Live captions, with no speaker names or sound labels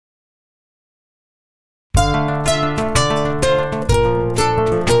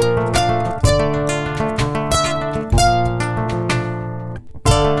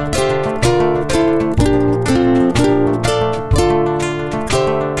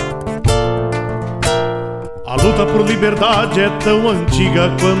luta por liberdade é tão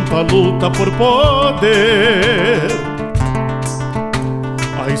antiga quanto a luta por poder.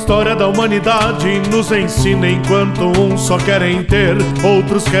 A história da humanidade nos ensina enquanto uns só querem ter,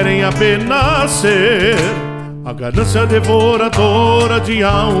 outros querem apenas ser. A ganância devoradora de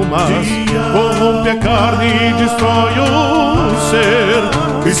almas corrompe a carne e destrói o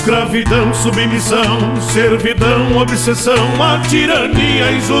ser. Escravidão, submissão, servidão, obsessão, a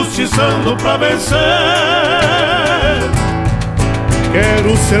tirania injustiçando pra vencer.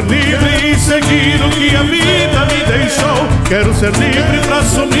 Quero ser livre e seguir o que a vida me deixou. Quero ser livre pra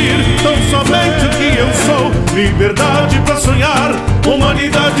assumir tão somente o que eu sou. Liberdade pra sonhar,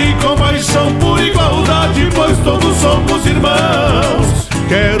 humanidade e compaixão por igualdade, pois todos somos irmãos.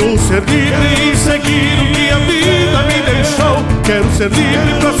 Quero ser livre e seguir o que a vida me deixou. Quero ser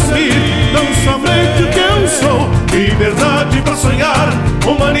livre pra assumir tão somente o que eu sou. Liberdade pra sonhar,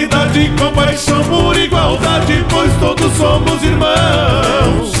 humanidade e compaixão por igualdade, pois todos somos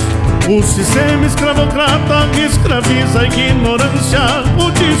irmãos. O sistema escravocrata escraviza a ignorância,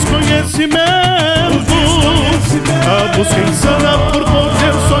 o desconhecimento. A busca insana por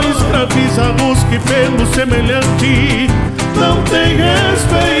poder só escraviza os que pelo semelhante não tem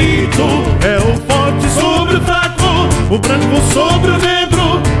respeito. É o forte sobre o fraco, o branco sobre o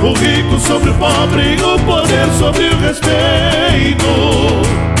negro, o rico sobre o pobre, o poder sobre o respeito.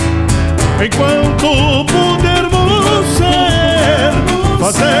 Enquanto pudermos ser,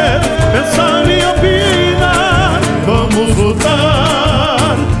 fazer, pensar e opinar, vamos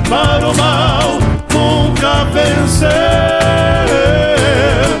lutar para o mal nunca vencer,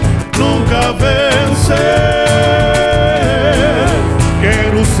 nunca vencer.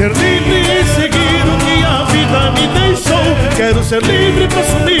 Quero ser livre e seguir o que a vida me deixou. Quero ser livre pra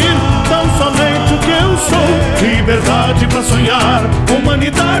assumir tão somente o que eu sou. Liberdade pra sonhar,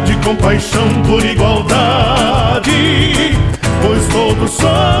 humanidade, compaixão por igualdade, pois todos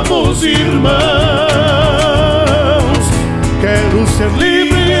somos irmãos. Quero ser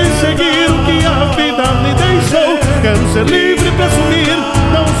livre e seguir o que a vida me deixou. Quero ser livre pra assumir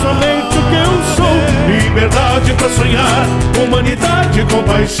não somente o que eu sou. Liberdade pra sonhar, humanidade,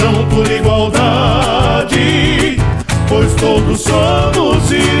 compaixão por igualdade, pois todos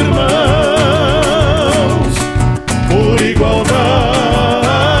somos irmãos.